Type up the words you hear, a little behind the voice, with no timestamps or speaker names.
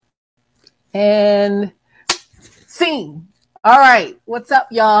And scene. All right. What's up,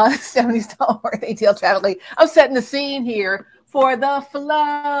 y'all? Stephanie Stallworth, ATL Travel League. I'm setting the scene here for the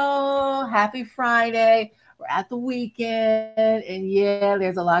flow. Happy Friday. We're at the weekend. And yeah,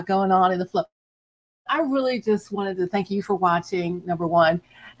 there's a lot going on in the flow. I really just wanted to thank you for watching, number one.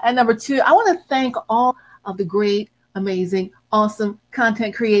 And number two, I want to thank all of the great, amazing, awesome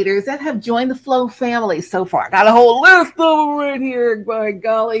content creators that have joined the Flow family so far. Got a whole list of them right here, by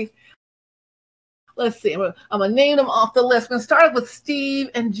golly. Let's see. I'm going to name them off the list. I'm going to start with Steve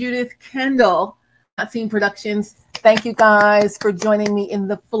and Judith Kendall, Not Seen Productions. Thank you guys for joining me in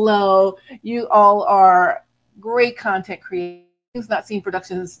the flow. You all are great content creators. Not Seen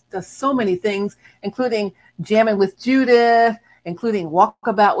Productions does so many things, including Jamming with Judith, including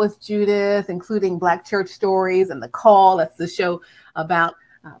Walkabout with Judith, including Black Church Stories and The Call. That's the show about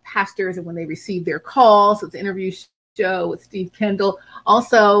pastors and when they receive their calls. So it's an interview show with Steve Kendall.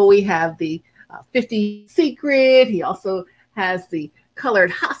 Also, we have the 50 Secret. He also has the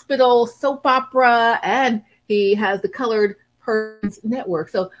Colored Hospital soap opera, and he has the Colored Persons Network.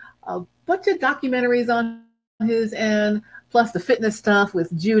 So a bunch of documentaries on his end, plus the fitness stuff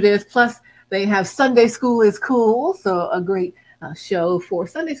with Judith. Plus they have Sunday School is Cool. So a great show for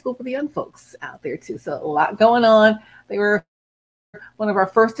Sunday school for the young folks out there too. So a lot going on. They were one of our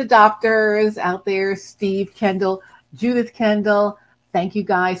first adopters out there, Steve Kendall, Judith Kendall. Thank you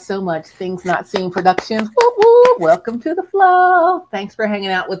guys so much. Things Not Seen Productions. Woo, woo. Welcome to the flow. Thanks for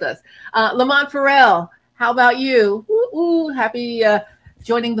hanging out with us. Lamont Farrell, how about you? Woo, woo. Happy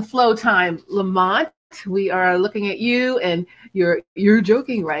joining the flow time, Lamont. We are looking at you and your You're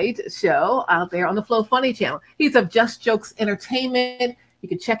Joking Right show out there on the Flow Funny channel. He's of Just Jokes Entertainment. You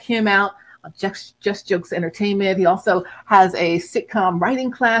can check him out on Just Jokes Entertainment. He also has a sitcom writing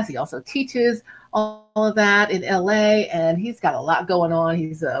class. He also teaches all of that in LA, and he's got a lot going on.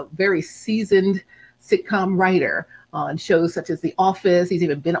 He's a very seasoned sitcom writer on shows such as The Office. He's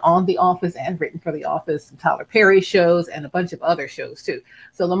even been on The Office and written for The Office, some Tyler Perry shows, and a bunch of other shows too.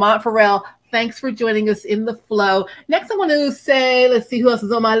 So Lamont Farrell, thanks for joining us in the flow. Next, I want to say, let's see who else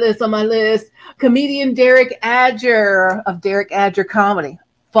is on my list. Comedian Derek Adger of Derek Adger Comedy.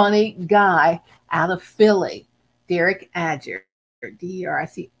 Funny guy out of Philly. Derek Adger.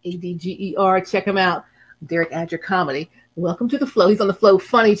 Dericadger. Check him out. Derek Adger Comedy. Welcome to the flow. He's on the Flow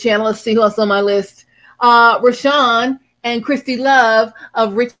Funny channel. Let's see who else on my list. Rashawn and Christy Love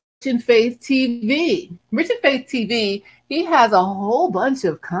of Rich and Faith TV. Rich and Faith TV, he has a whole bunch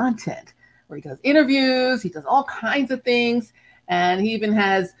of content where he does interviews, he does all kinds of things, and he even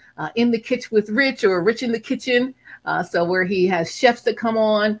has In the Kitchen with Rich or Rich in the Kitchen, so where he has chefs that come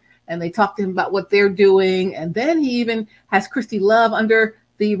on and they talk to him about what they're doing. And then he even has Christy Love under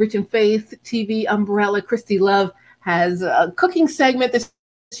the Rich and Faith TV umbrella. Christy Love has a cooking segment that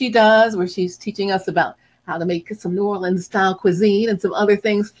she does where she's teaching us about how to make some New Orleans style cuisine and some other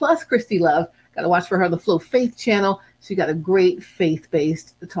things. Plus Christy Love, got to watch for her on the Flow Faith channel. She got a great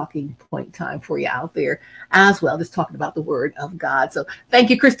faith-based talking point time for you out there as well, just talking about the word of God. So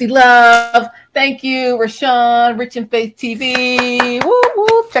thank you, Christy Love. Thank you, Rashawn, Rich and Faith TV. Woo,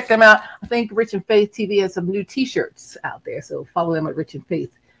 woo. Check them out. I think Rich and Faith TV has some new t-shirts out there. So follow them at Rich and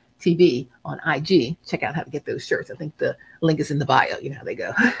Faith TV on IG. Check out how to get those shirts. I think the link is in the bio. You know how they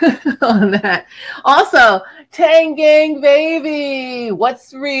go on that. Also, Tang Gang Baby,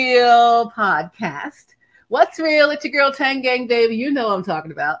 What's Real podcast. What's Real? It's your girl Tang Gang Baby. You know what I'm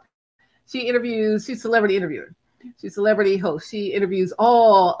talking about. She's celebrity interviewer. She's celebrity host. She interviews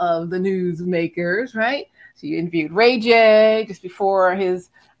all of the news makers, right? She interviewed Ray J just before his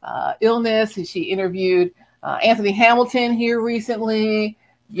illness. And she interviewed Anthony Hamilton here recently.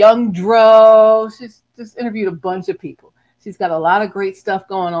 Young Dro. She's just interviewed a bunch of people. She's got a lot of great stuff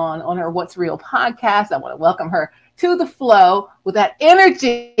going on her What's Real podcast. I want to welcome her to the flow with that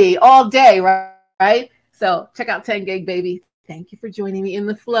energy all day, right? So check out 10 Gig Baby. Thank you for joining me in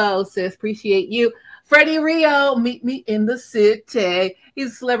the flow, sis. Appreciate you. Freddie Rio, meet me in the city.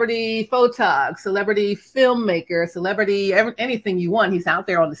 He's a celebrity photog, celebrity filmmaker, celebrity, anything you want. He's out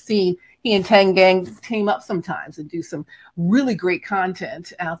there on the scene. He and Tang Gang team up sometimes and do some really great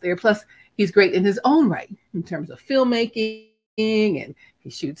content out there. Plus, he's great in his own right in terms of filmmaking, and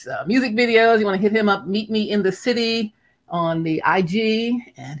he shoots music videos. You want to hit him up, Meet Me in the City on the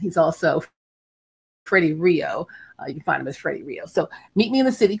IG. And he's also Freddie Rio. You can find him as Freddie Rio. So Meet Me in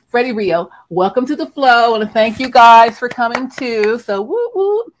the City, Freddie Rio. Welcome to the flow. I want to thank you guys for coming too. So woo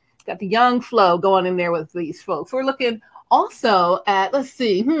woo. Got the young flow going in there with these folks. We're looking also at, let's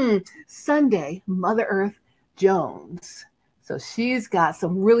see, Sunday, Mother Earth Jones. So she's got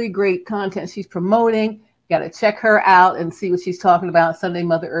some really great content she's promoting got to check her out and see what she's talking about. Sunday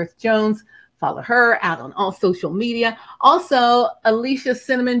Mother Earth Jones. Follow her out on all social media. Also, Alicia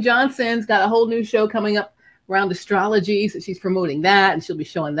Cinnamon Johnson's got a whole new show coming up around astrology. So she's promoting that, and she'll be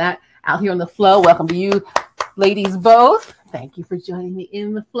showing that out here on the flow. Welcome to you, ladies, both. Thank you for joining me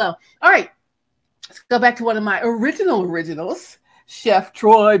in the flow. All right, let's go back to one of my originals, Chef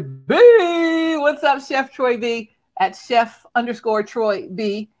Troy B. What's up, Chef Troy B? At Chef_Troy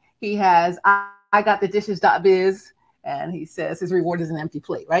B. He has I got the dishes.biz. And he says his reward is an empty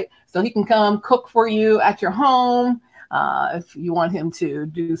plate, right? So he can come cook for you at your home. If you want him to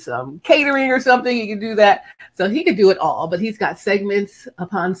do some catering or something, he can do that. So he could do it all, but he's got segments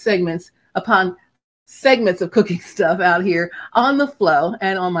upon segments of cooking stuff out here on The Flow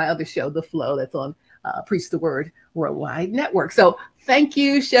and on my other show, The Flow, that's on Preach the Word Worldwide Network. So thank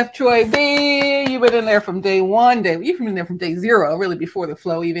you, Chef Troy B. You've been in there from day one. You've been in there from day zero, really before The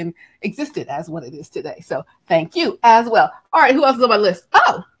Flow even existed as what it is today. So thank you as well. All right, who else is on my list?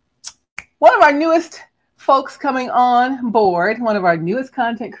 Oh, one of our newest folks coming on board, one of our newest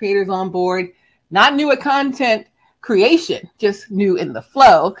content creators on board, not new at content creation, just new in the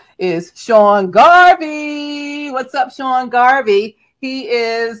flow, is Sean Garvey. What's up, Sean Garvey? He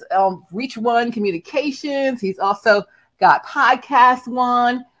is Reach One Communications. He's also got Podcast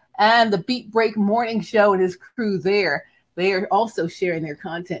One and the Beat Break Morning Show and his crew there. They are also sharing their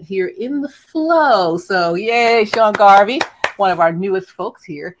content here in the flow. So yay, Sean Garvey, one of our newest folks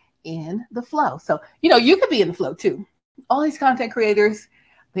here in the flow. So, you could be in the flow too. All these content creators,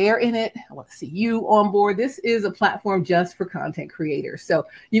 they're in it. I want to see you on board. This is a platform just for content creators. So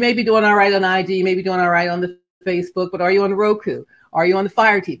you may be doing all right on IG, you may be doing all right on the Facebook, but are you on the Roku? Are you on the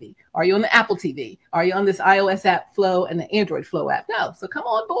Fire TV? Are you on the Apple TV? Are you on this iOS app Flow and the Android Flow app? No. So come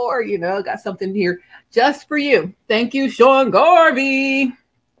on board. Got something here just for you. Thank you, Sean Garvey.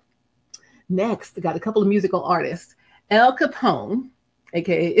 Next, I got a couple of musical artists. El Capone,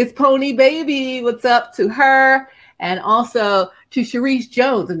 aka It's Pony Baby. What's up to her? And also to Sharice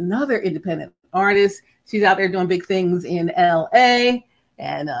Jones, another independent artist. She's out there doing big things in LA.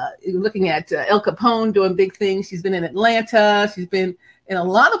 And looking at El Capone doing big things. She's been in Atlanta. She's been in a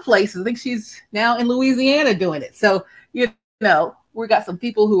lot of places. I think she's now in Louisiana doing it. So, we got some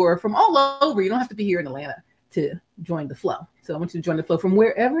people who are from all over. You don't have to be here in Atlanta to join the flow. So I want you to join the flow from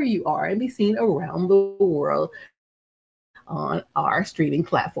wherever you are and be seen around the world on our streaming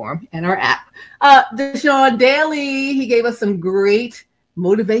platform and our app. Deshaun Daly, he gave us some great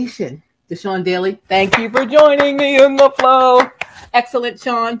motivation. Deshaun Daly, thank you for joining me in the flow. Excellent,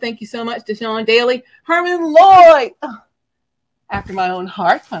 Sean. Thank you so much, Deshaun Daly. Herman Lloyd, after my own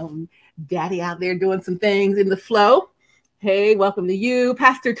heart, my own daddy out there doing some things in the flow. Hey, welcome to you.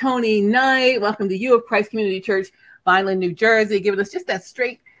 Pastor Tony Knight, welcome to you of Christ Community Church, Vineland, New Jersey, giving us just that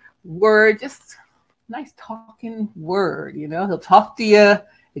straight word, just nice talking word. He'll talk to you,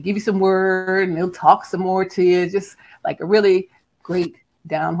 he'll give you some word, and he'll talk some more to you, just like a really great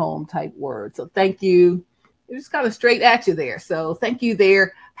down home type word. So thank you. It just got straight at you there. So thank you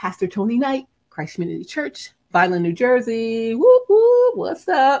there, Pastor Tony Knight, Christ Community Church, Vineland, New Jersey. Whoop, whoop, what's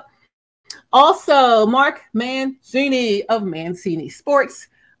up? Also, Mark Mancini of Mancini Sports,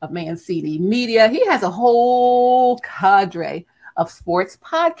 of Mancini Media. He has a whole cadre of sports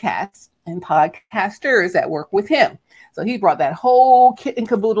podcasts and podcasters that work with him. So he brought that whole kit and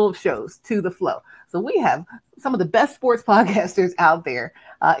caboodle of shows to the flow. So we have some of the best sports podcasters out there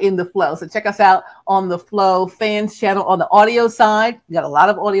in the flow. So check us out on the Flow Fans channel on the audio side. We got a lot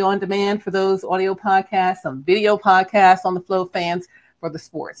of audio on demand for those audio podcasts, some video podcasts on the Flow Fans for the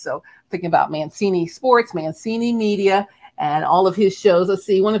sports. So thinking about Mancini Sports, Mancini Media, and all of his shows. Let's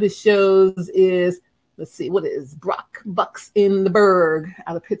see, one of his shows is, what is Brock Bucks in the Berg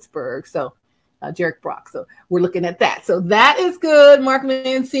out of Pittsburgh. So Jarek Brock. So we're looking at that. So that is good, Mark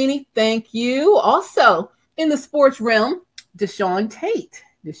Mancini. Thank you. Also in the sports realm, Deshaun Tate.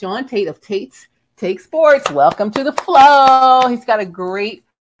 Deshaun Tate of Tate's Take Sports. Welcome to the flow. He's got a great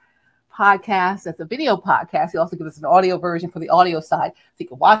podcast. That's a video podcast. He also gives us an audio version for the audio side. So you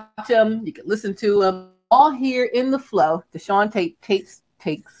can watch him, you can listen to him, all here in the flow. Deshaun Tate, Tate's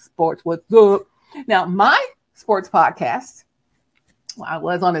Take Sports. What's up? Now, my sports podcast, well, I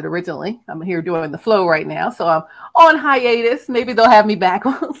was on it originally. I'm here doing the flow right now. So I'm on hiatus. Maybe they'll have me back.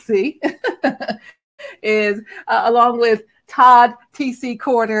 We'll see. Is along with Todd T.C.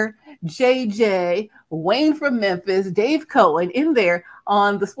 Corder, JJ, Wayne from Memphis, Dave Cohen in there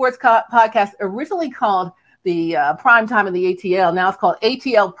on the sports podcast originally called the Prime Time in the ATL. Now it's called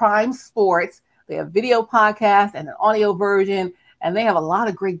ATL Prime Sports. They have video podcast and an audio version, and they have a lot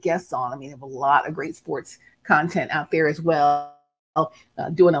of great guests on. I mean, they have a lot of great sports content out there as well.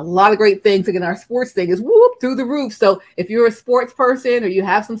 doing a lot of great things. Again, our sports thing is whoop through the roof. So if you're a sports person or you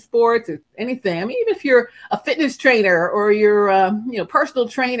have some sports or anything, I mean, even if you're a fitness trainer or you're personal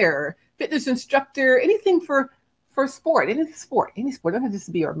trainer, or fitness instructor, anything for sport, any sport, doesn't have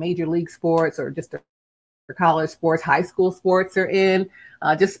to be our major league sports or just for college sports, high school sports are in,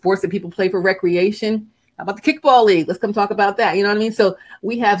 just sports that people play for recreation. How about the kickball league? Let's come talk about that. You know what I mean? So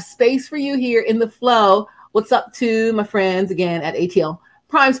we have space for you here in the flow. What's up to my friends again at ATL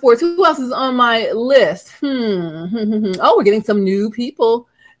Prime Sports? Who else is on my list? Oh, we're getting some new people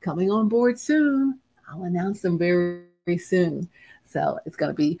coming on board soon. I'll announce them very, very soon. So it's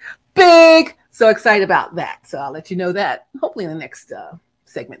going to be big. So excited about that. So I'll let you know that hopefully in the next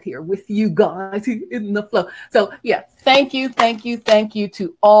segment here with you guys in the flow. So yeah, thank you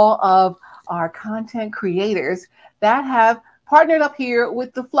to all of our content creators that have partnered up here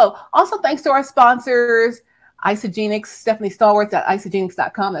with the flow. Also, thanks to our sponsors, Isagenix, Stephanie Stallworth at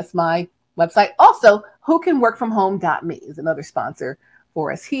isagenix.com. That's my website. Also, whocanworkfromhome.me is another sponsor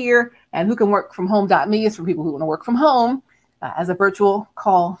for us here. And whocanworkfromhome.me is for people who want to work from home as a virtual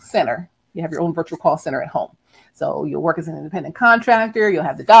call center. You have your own virtual call center at home. So you'll work as an independent contractor. You'll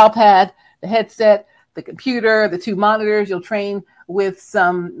have the dial pad, the headset, the computer, the 2 monitors. You'll train with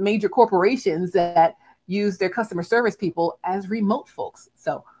some major corporations that use their customer service people as remote folks.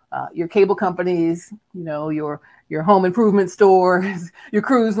 So your cable companies, your home improvement stores, your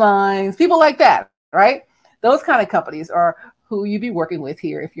cruise lines, people like that, right? Those kind of companies are who you be working with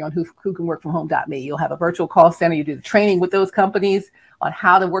here if you're on whocanworkfromhome.me. You'll have a virtual call center. You do the training with those companies on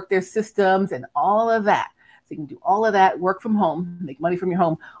how to work their systems and all of that. So you can do all of that, work from home, make money from your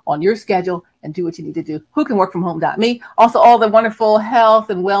home on your schedule, and do what you need to do. Whocanworkfromhome.me. Also, all the wonderful health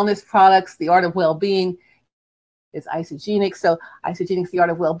and wellness products, the art of well-being is Isagenix. So Isagenix, the art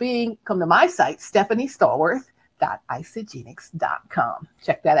of well-being. Come to my site, stephaniestallworth.isagenix.com.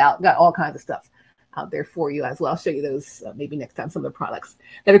 Check that out. Got all kinds of stuff out there for you as well. I'll show you those maybe next time, some of the products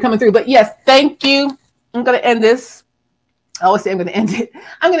that are coming through. But yes, thank you. I'm going to end this. I always say I'm going to end it.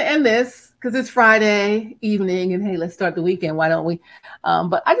 I'm going to end this because it's Friday evening and hey, let's start the weekend. Why don't we?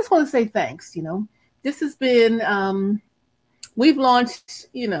 But I just want to say thanks. This has been, we've launched,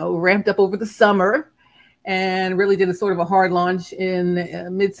 ramped up over the summer and really did a sort of a hard launch in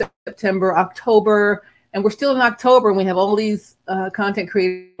mid-September, October. And we're still in October and we have all these content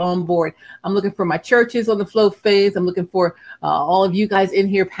creators on board. I'm looking for my churches on the flow phase. I'm looking for all of you guys in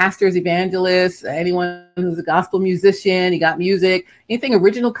here, pastors, evangelists, anyone who's a gospel musician, you got music, anything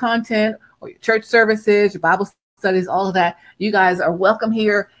original content or your church services, your Bible studies, all of that. You guys are welcome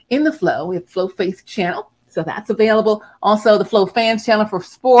here in the flow. We have Flow Faith channel. So that's available. Also the Flow Fans channel for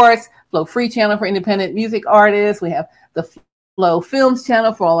sports, Flow Free channel for independent music artists. We have the Flow Films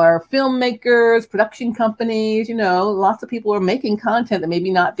channel for all our filmmakers, production companies. Lots of people are making content that it may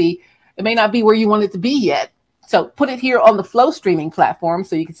not be where you want it to be yet. So put it here on the Flow streaming platform.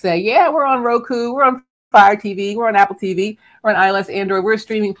 So you can say, yeah, we're on Roku, we're on Fire TV, we're on Apple TV, we're on iOS, Android. We're a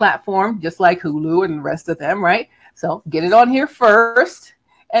streaming platform, just like Hulu and the rest of them, right? So get it on here first,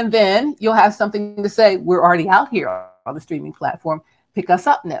 and then you'll have something to say, we're already out here on the streaming platform. Pick us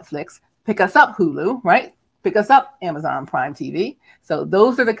up, Netflix. Pick us up, Hulu, right? Pick us up, Amazon Prime TV. So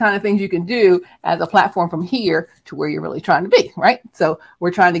those are the kind of things you can do as a platform from here to where you're really trying to be, right? So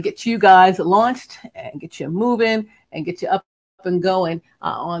we're trying to get you guys launched and get you moving and get you up and going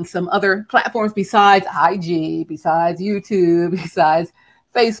on some other platforms besides IG, besides YouTube, besides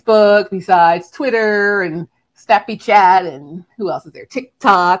Facebook, besides Twitter and Snappy Chat, and who else is there?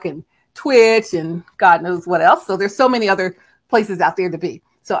 TikTok and Twitch and God knows what else. So there's so many other places out there to be.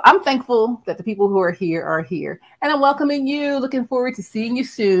 So I'm thankful that the people who are here, and I'm welcoming you. Looking forward to seeing you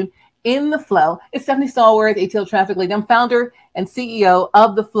soon in the flow. It's Stephanie Stallworth, ATL Traffic Lead. I'm founder and CEO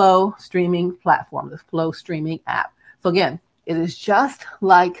of the Flow streaming platform, the Flow streaming app. So again, it is just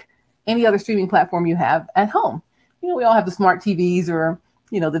like any other streaming platform you have at home. We all have the smart TVs or,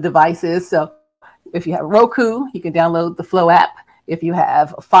 the devices. So if you have Roku, you can download the Flow app. If you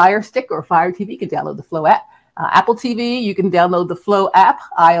have a Fire Stick or a Fire TV, you can download the Flow app. Apple TV, you can download the Flow app.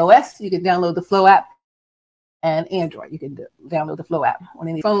 iOS, you can download the Flow app. And Android, you can download the Flow app on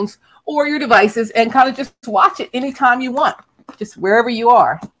any phones or your devices and kind of just watch it anytime you want, just wherever you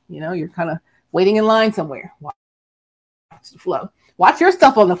are. You're kind of waiting in line somewhere. Watch the flow. Watch your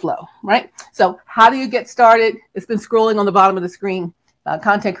stuff on the flow, right? So how do you get started? It's been scrolling on the bottom of the screen.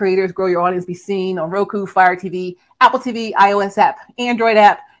 Content creators, grow your audience, be seen on Roku, Fire TV, Apple TV, iOS app, Android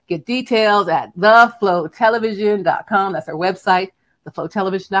app. Get details at theflowtelevision.com. That's our website,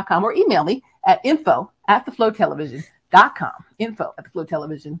 theflowtelevision.com, or email me at info@theflowtelevision.com.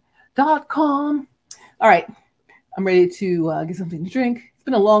 Info@theflowtelevision.com. All right. I'm ready to get something to drink. It's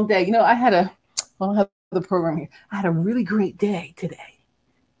been a long day. You know, I don't have the program here. I had a really great day today.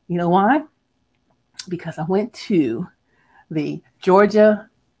 You know why? Because I went to the Georgia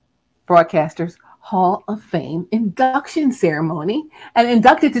Broadcasters Hall of Fame induction ceremony, and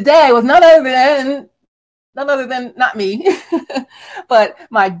inducted today was none other than not me, but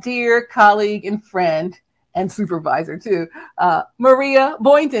my dear colleague and friend and supervisor too, Maria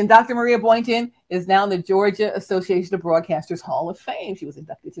Boynton. Dr. Maria Boynton is now in the Georgia Association of Broadcasters Hall of Fame. She was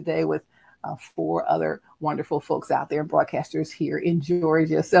inducted today with 4 other wonderful folks out there, broadcasters here in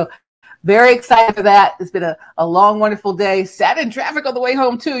Georgia. So very excited for that. It's been a long, wonderful day. Sat in traffic on the way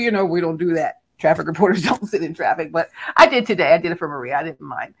home too. You know, we don't do that. Traffic reporters don't sit in traffic, but I did today. I did it for Maria. I didn't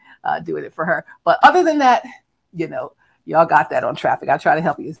mind doing it for her. But other than that, you know, y'all got that on traffic. I try to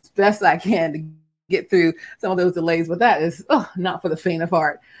help you as best I can to get through some of those delays, but that is not for the faint of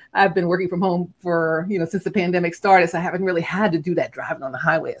heart. I've been working from home for, since the pandemic started, so I haven't really had to do that driving on the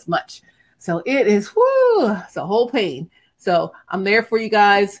highway as much. So it is, it's a whole pain. So I'm there for you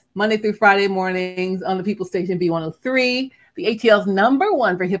guys Monday through Friday mornings on the People Station B103, the ATL's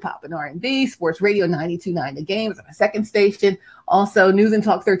 #1 for hip hop and R&B, Sports Radio 92.9 The Game is my second station. Also News and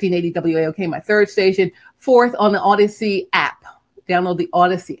Talk 1380 WAOK, my third station. 4th on the Odyssey app. Download the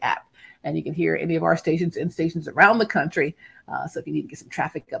Odyssey app, and you can hear any of our stations and stations around the country. So if you need to get some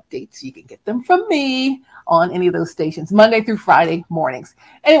traffic updates, you can get them from me on any of those stations Monday through Friday mornings.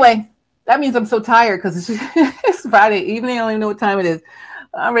 Anyway, that means I'm so tired because it's Friday evening. I don't even know what time it is.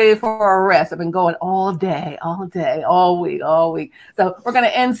 I'm ready for a rest. I've been going all day, all week. So we're going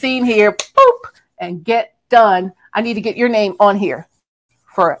to end scene here, boop, and get done. I need to get your name on here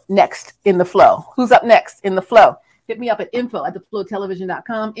for next in the flow. Who's up next in the flow? Hit me up at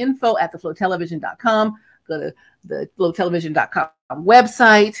info@theflowtelevision.com, info@theflowtelevision.com. Go to the flowtelevision.com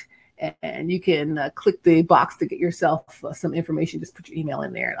website, and you can click the box to get yourself some information. Just put your email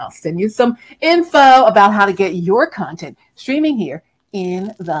in there, and I'll send you some info about how to get your content streaming here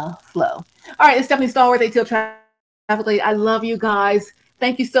in the flow. All right, it's Stephanie Stallworth, ATL Traffic Lady. I love you guys.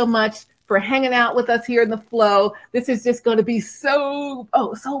 Thank you so much for hanging out with us here in the flow. This is just going to be so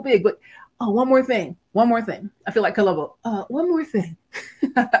big. But one more thing. I feel like Columbo. One more thing.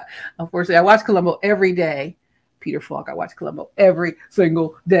 Unfortunately, I watch Columbo every day. Peter Falk. I watch Columbo every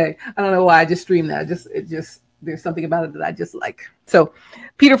single day. I don't know why I just stream that. There's something about it that I just like. So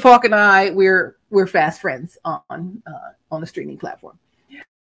Peter Falk and I, we're fast friends on the streaming platform.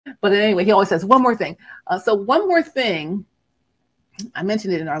 But anyway, he always says one more thing. So one more thing, I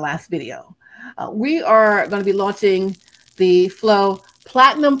mentioned it in our last video. We are going to be launching the Flow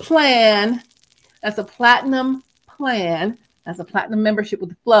Platinum Plan. That's a platinum plan. That's a platinum membership with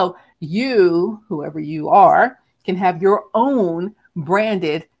the Flow. You, whoever you are, can have your own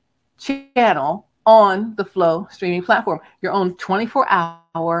branded channel on the Flow streaming platform, your own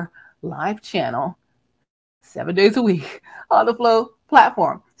 24-hour live channel, 7 days a week on the Flow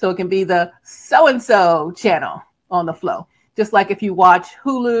platform. So it can be the so-and-so channel on the Flow. Just like if you watch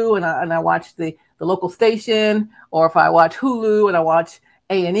Hulu and I watch the local station, or if I watch Hulu and I watch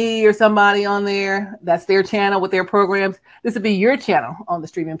A&E or somebody on there, that's their channel with their programs. This would be your channel on the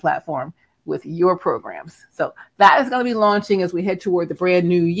streaming platform with your programs. So that is going to be launching as we head toward the brand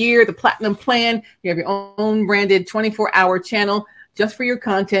new year, the Platinum Plan. You have your own branded 24-hour channel just for your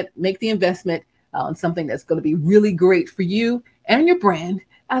content. Make the investment on something that's going to be really great for you and your brand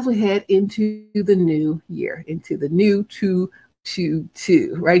as we head into the new year, into the new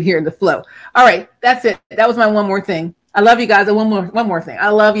 222 right here in the Flow. All right, that's it. That was my one more thing. I love you guys. And one more thing. I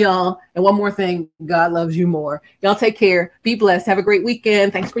love y'all. And one more thing. God loves you more. Y'all take care. Be blessed. Have a great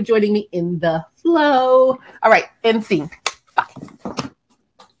weekend. Thanks for joining me in the Flow. All right. End scene. Bye.